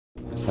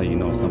That's how you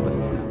know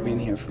somebody's not been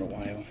here for a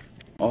while.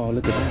 Oh,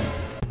 look at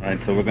that. All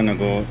right, so we're gonna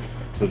go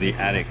to the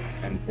attic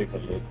and take a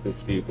look to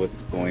see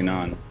what's going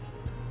on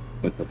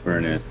with the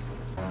furnace.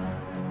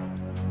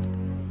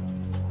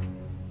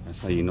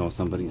 That's how you know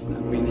somebody's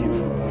not been here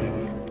for a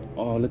while.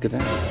 Oh, look at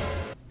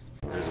that.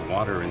 There's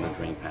water in the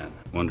drain pan.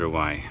 Wonder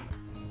why.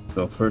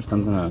 So first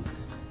I'm gonna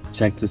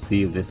check to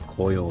see if this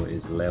coil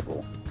is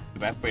level.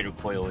 The evaporator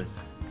coil is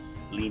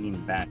leaning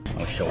back.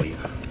 I'll show you.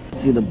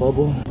 See the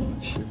bubble?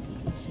 Sure, you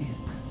can see it.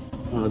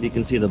 I don't know if you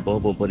can see the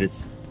bubble, but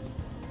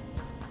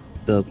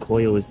the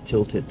coil is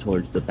tilted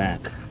towards the back.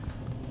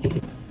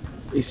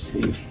 You see,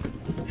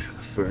 the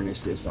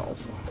furnace is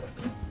also.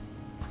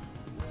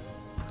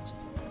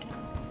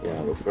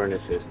 Yeah, the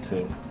furnace is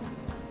too.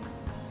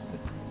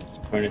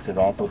 The furnace is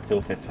also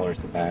tilted towards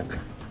the back.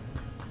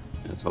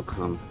 That's how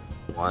come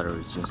water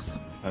is just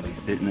probably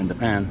sitting in the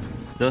pan.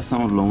 It does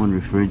sound low on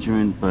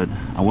refrigerant, but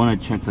I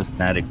want to check the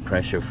static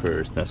pressure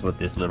first. That's what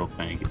this little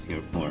crank is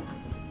here for.